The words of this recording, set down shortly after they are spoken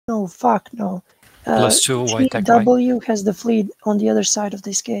No, fuck, no. +2 white tech GW has the fleet on the other side of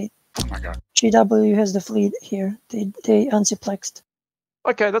this gate. Oh my god. GW has the fleet here. They unsuplexed.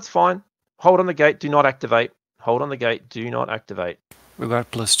 Okay, that's fine. Hold on the gate, do not activate. Hold on the gate, do not activate. We got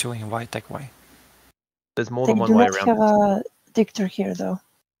 +2 in white tech way. There's more They than one do way not around. have a dictator here, though.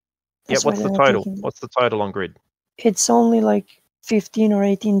 Yeah, That's why what's the they're not total? taking it. What's the total on grid? It's only like 15 or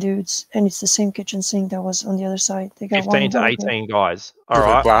 18 dudes, and it's the same kitchen sink that was on the other side. They got 15 to one 18 guys. Do they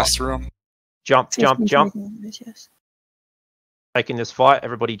Alright. blast through them? Jump, jump, 15 to jump. 18 dudes, yes. Taking this fight.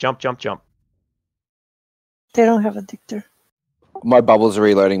 Everybody jump, jump, jump. They don't have a dictator. My bubbles are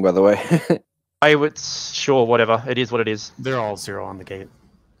reloading, by the way. Hey, it's sure, whatever. It is what it is. They're all 0 on the gate.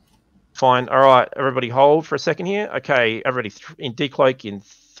 Fine. Alright, everybody hold for a second here. Okay, everybody in decloak in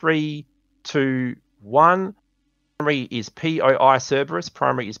 3, 2, 1. Primary is POI Cerberus.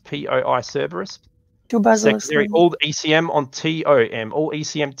 Primary is POI Cerberus. 2 basilisks. Secondary, all ECM on TOM. All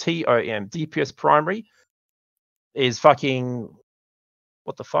ECM TOM. DPS primary is fucking...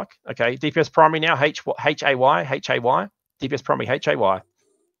 What the fuck? Okay, DPS primary now. HAY. DPS primary HAY.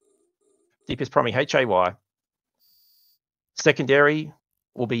 DPS primary HAY. Secondary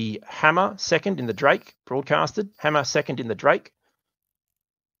will be Hammer second in the Drake. Broadcasted. Hammer second in the Drake.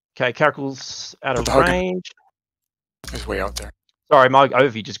 Okay, Caracal's out of range. He's way out there. Sorry, my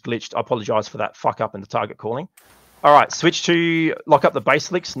overview just glitched. I apologize for that fuck up in the target calling. All right, switch to lock up the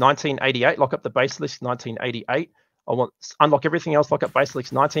Basilisk 1988. Lock up the Basilisk 1988. I want unlock everything else. Lock up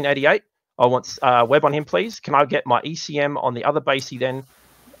Basilisk 1988. I want web on him, please. Can I get my ECM on the other basey then?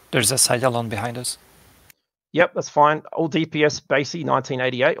 There's a Cylon behind us. Yep, that's fine. All DPS basey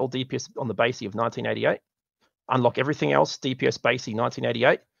 1988. All DPS on the basey of 1988. Unlock everything else. DPS basey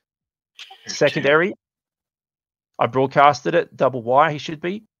 1988. Secondary. I broadcasted it. Double Y he should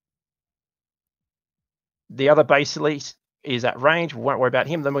be. The other Basilisk is at range. We won't worry about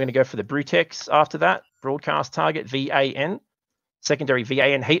him. Then we're going to go for the Brutex after that. Broadcast target VAN. Secondary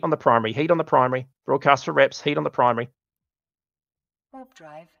VAN. Heat on the primary. Heat on the primary. Broadcast for reps. Heat on the primary. Warp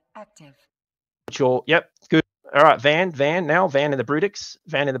drive active. Sure. Yep. Good. All right. Van now. Van in the Brutex.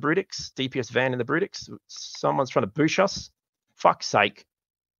 Van in the Brutex. DPS Van in the Brutex. Someone's trying to boosh us. Fuck's sake.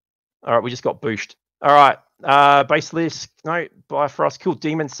 All right. We just got booshed. All right. Basilisk. No. Bifrost. Cool.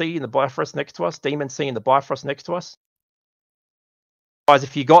 Demon C in the Bifrost next to us. Demon C in the Bifrost next to us. Guys,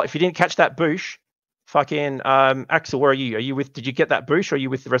 if you didn't catch that boosh, fucking Axel, where are you? Did you get that boosh or are you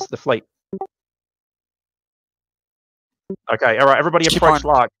with the rest of the fleet? Okay, all right, everybody approach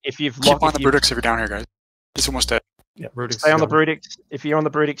Lark. If you've keep on the Brutix if you're down here, guys. He's almost dead. Yeah, Brutix. Stay on the Brutix. If you're on the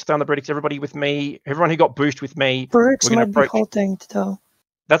Brutix, stay on the Brutix. Everybody with me. Everyone who got booshed with me. Brutix might be halting though.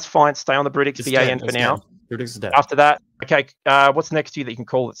 That's fine. Stay on the Brutix VAN for now. Brutix is dead. After that, okay, what's next to you that you can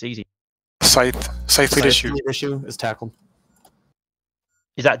call that's easy? Scythe lead issue. Issue is tackled.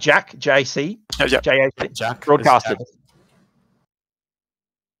 Is that Jack? JAC? Yeah. JAC? Jack. Broadcasted.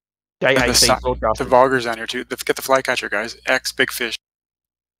 JAC The broadcasted. Voggers down here too. Get the flycatcher, guys. X big fish.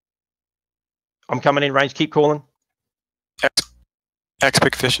 I'm coming in range. Keep calling. X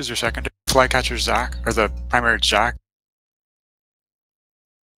big fish is your secondary. Flycatcher Zach, or the primary Jack.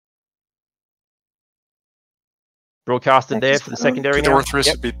 Broadcasted there for the secondary The now. Orthrus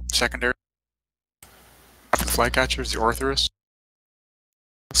would be secondary. After the flycatcher is the Orthrus.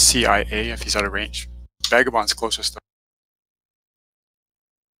 CIA if he's out of range. Vagabond's closest.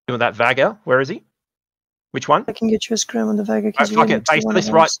 Doing that Vaga. Where is he? Which one? I can get you a scrim on the Vega. Fuck it.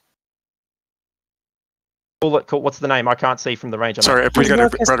 Basilisk right. Call it. What's the name? I can't see from the range. Sorry, we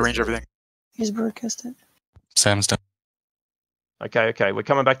got to range everything. He's broadcasted. Sam's done. Okay. We're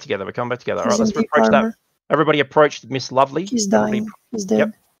coming back together. All right, let's approach that. Everybody approach Miss Lovely. He's dying. He's dead.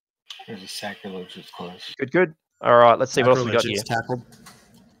 Yep. There's a sacrilege that's close. Good. All right, let's see what else we got here. Tackled.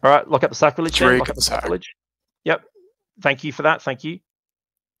 All right, lock up the sacrilege. Lock up the sacrilege. Yep. Thank you for that. Thank you.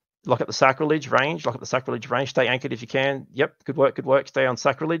 Lock up the sacrilege range. Lock up the sacrilege range. Stay anchored if you can. Yep. Good work. Stay on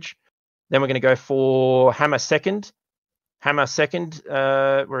sacrilege. Then we're going to go for Hammer second.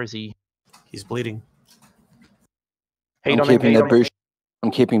 Where is he? He's bleeding.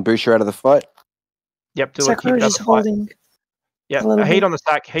 I'm keeping Boucher out of the fight. Yep. Do Sacrilege is holding. Yep. Heat on the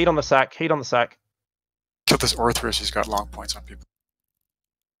sack. Heat on the sack. Kill this Orthrus. He's got long points on people.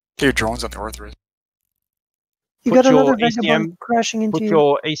 Get your drones on the Orthrus. You got another Vagabond crashing into you. Put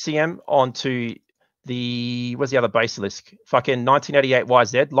your ECM onto where's the other Basilisk? Fucking 1988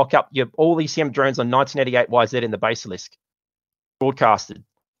 YZ. Lock up your all ECM drones on 1988 YZ in the Basilisk. Broadcasted.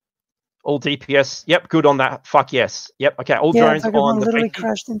 All DPS. Yep, good on that. Fuck yes. Yep. Okay. All drones on the literally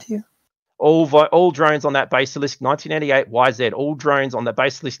crashed into you. All drones on that Basilisk 1988 YZ. All drones on the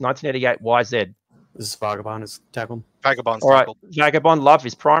Basilisk 1988 YZ. This is Vagabond is tackled. Vagabond's All right, tackled. Vagabond, Love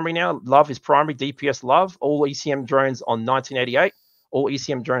is primary now. Love is primary, DPS Love. All ECM drones on 1988. All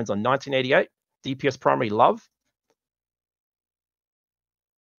ECM drones on 1988. DPS primary Love.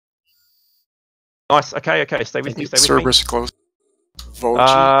 Nice. Okay. Stay with me. Stay with me. Cerberus close.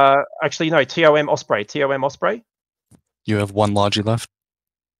 Volgi. Actually, no. TOM Osprey. TOM Osprey. You have one Logi left.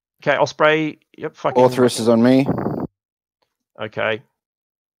 Okay, Osprey. Yep. Fucking. Orthrus is on me. Okay.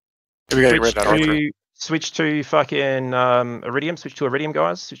 We gotta get rid of that Arthur. Switch to fucking Iridium. Switch to Iridium,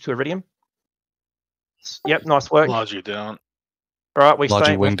 guys. Switch to Iridium. Yep. Nice work. Logi down. All right, we Logi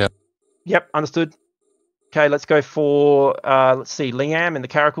stay. wing down. Yep, understood. Okay, let's go for let's see, Liam and the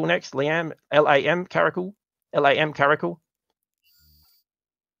Caracal next. Liam, LAM Caracal. LAM Caracal.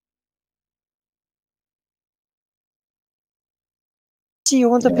 See, you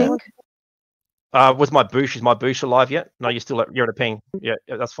want the ping? Was my Boosh? Is my Boosh alive yet? No, you're at a ping. Yeah,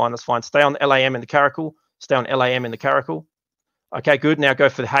 that's fine. That's fine. Stay on LAM in the Caracal. Stay on LAM in the Caracal. Okay, good. Now go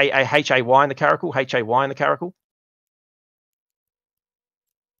for the HAY in the Caracal. HAY in the Caracal.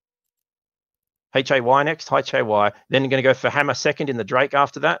 HAY next. HAY. Then you're going to go for Hammer second in the Drake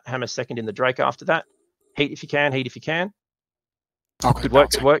after that. Hammer second in the Drake after that. Heat if you can. Heat if you can. Okay, Good work.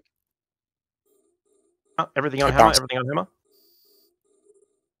 Good work. Everything on Hammer. Everything on Hammer.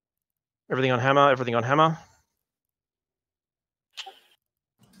 Everything on Hammer. Everything on Hammer.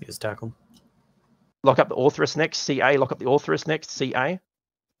 He is tackled. Lock up the Orthrus next. CA. Lock up the Orthrus next. CA.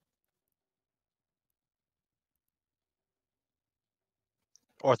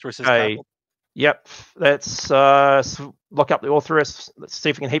 Orthrus is tackled. Yep. Let's lock up the Orthrus. Let's see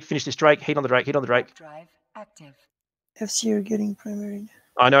if we can finish this Drake. Heat on the Drake. Heat on the Drake. Drive active. FC, you're getting primary.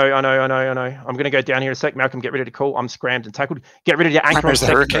 I know. I'm going to go down here in a sec. Malcolm, get ready to call. I'm scrammed and tackled. Get ready to anchor on the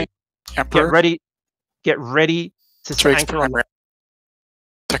Hurricane. Emperor. Get ready to anchor on.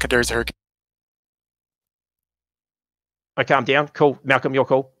 Secondary's the Hurricane. Okay, I'm down. Cool. Malcolm, your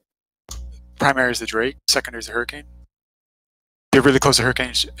call. Primary is the Drake. Secondary is the Hurricane. Get really close to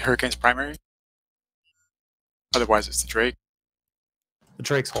Hurricane's primary. Otherwise, it's the Drake. The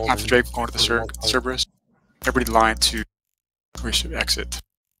Drake's holding. Half the Drake going to the Cerberus. Everybody line to we should exit.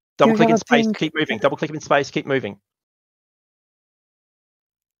 Double click in space. Keep moving. Double click in space. Keep moving.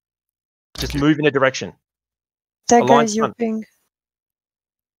 Just move in a direction. That guy's your ping.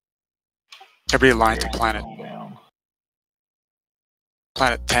 Everybody align to planet.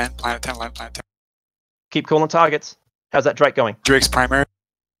 Planet 10, planet 10, planet 10. Keep calling targets. How's that Drake going? Drake's primary.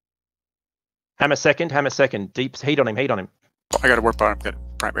 Hammer second. Deep heat on him. Oh, I gotta warp out. I'm getting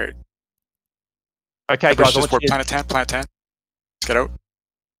primary. Okay, guys. Just warp planet 10, planet 10. Let's get out.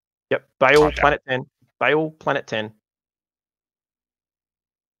 Yep. Bale, planet 10. Bale, planet 10.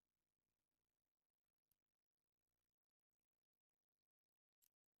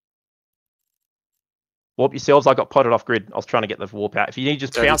 Warp yourselves. I got potted off grid. I was trying to get the warp out. If you need,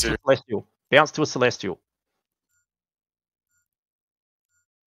 just bounce to a celestial. Bounce to a celestial.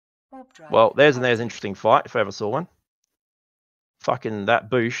 Well, there's an interesting fight if I ever saw one. Fucking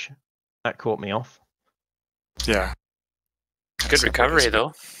that Boosh. That caught me off. Yeah. Good recovery,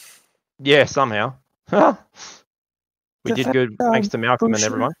 though. Yeah, somehow. We did good thanks to Malcolm and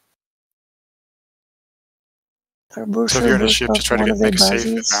everyone. So if you're in a ship, just try to make a safe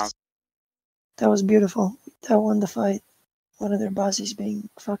and bounce. That was beautiful. That won the fight. One of their bosses being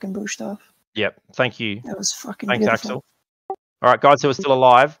fucking booshed off. Yep. Thank you. That was fucking Thanks, beautiful. Axel. All right, guys who are still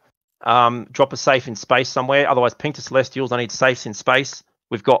alive, drop a safe in space somewhere. Otherwise, ping to Celestials. I need safes in space.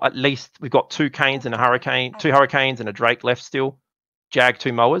 We've got two Canes and a Hurricane, 2 Hurricanes and a Drake left still. Jag,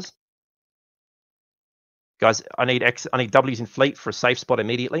 2 mowers. Guys, I need W's in fleet for a safe spot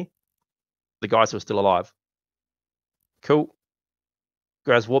immediately. The guys who are still alive. Cool.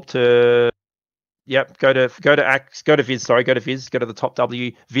 Guys, warp to. Yep, go to Viz. Sorry, go to Viz. Go to the top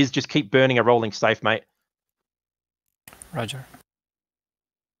W. Viz, just keep burning a rolling safe, mate. Roger.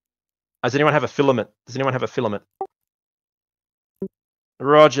 Does anyone have a filament?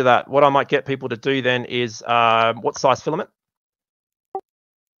 Roger that. What I might get people to do then is what size filament?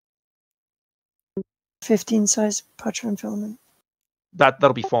 15 size parchment filament.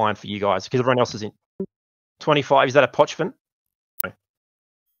 That'll be fine for you guys because everyone else is in. 25. Is that a parchment?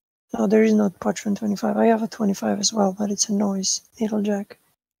 No, there is no parchment 25. I have a 25 as well, but it's a noise needle jack.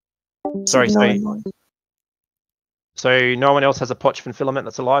 Sorry, so no one else has a parchment filament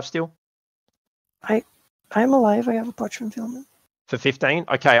that's alive still? I'm alive. I have a parchment filament. For 15?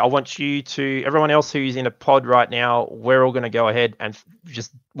 Okay, I want you to, everyone else who's in a pod right now, we're all going to go ahead and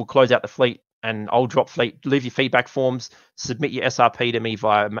we'll close out the fleet and I'll drop fleet. Leave your feedback forms, submit your SRP to me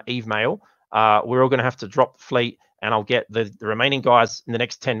via email. We're all going to have to drop fleet and I'll get the remaining guys in the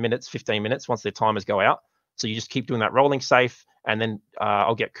next 10 minutes, 15 minutes once their timers go out. So you just keep doing that rolling safe, and then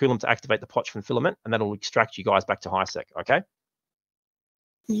I'll get Coolum to activate the Pochvan filament, and that'll extract you guys back to high sec. Okay.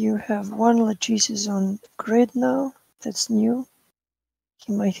 You have one Lachesis on grid now. That's new.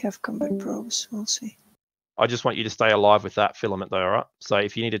 He might have combat probes. We'll see. I just want you to stay alive with that filament, though. All right. So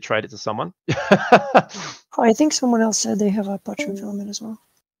if you need to trade it to someone, I think someone else said they have a Pochvan filament as well.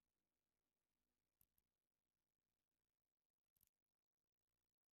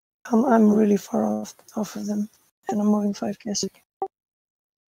 I'm really far off of them, and I'm moving 5k a second.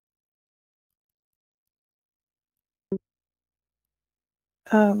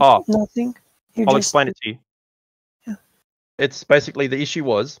 Nothing. I'll explain it to you. Yeah. It's basically the issue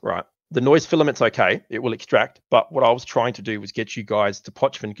was, right, the noise filament's okay, it will extract, but what I was trying to do was get you guys to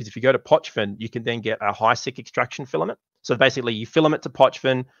Pochvan, because if you go to Pochvan, you can then get a high sec extraction filament. So basically you filament to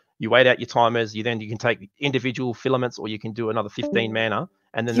Pochvan, you wait out your timers, you can take individual filaments, or you can do another 15 mana,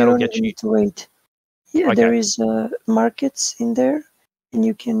 and then that'll get you. Need to wait. Yeah, okay. There is markets in there, and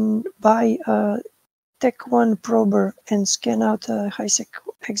you can buy a Tech 1 prober and scan out a high sec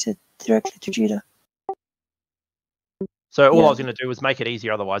exit directly to Jita. So all I was going to do was make it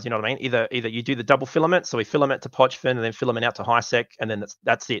easier otherwise, you know what I mean? Either you do the double filament, so we filament to Pochvan and then filament out to high sec, and then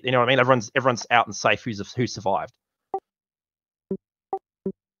that's it. You know what I mean? Everyone's out and safe who survived.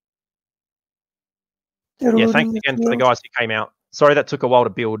 Yeah, thanks again for the guys who came out. Sorry that took a while to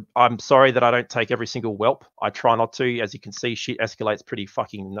build. I'm sorry that I don't take every single whelp. I try not to. As you can see, shit escalates pretty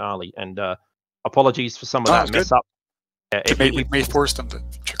fucking gnarly. And apologies for some of that mess up. We may force them to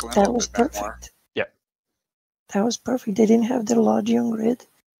trickle in a little bit perfect. more. Yeah. That was perfect. They didn't have their Logi on grid.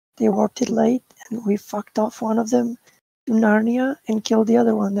 They warped it late, and we fucked off one of them to Narnia and killed the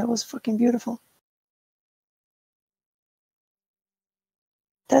other one. That was fucking beautiful.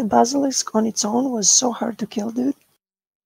 That Basilisk on its own was so hard to kill, dude.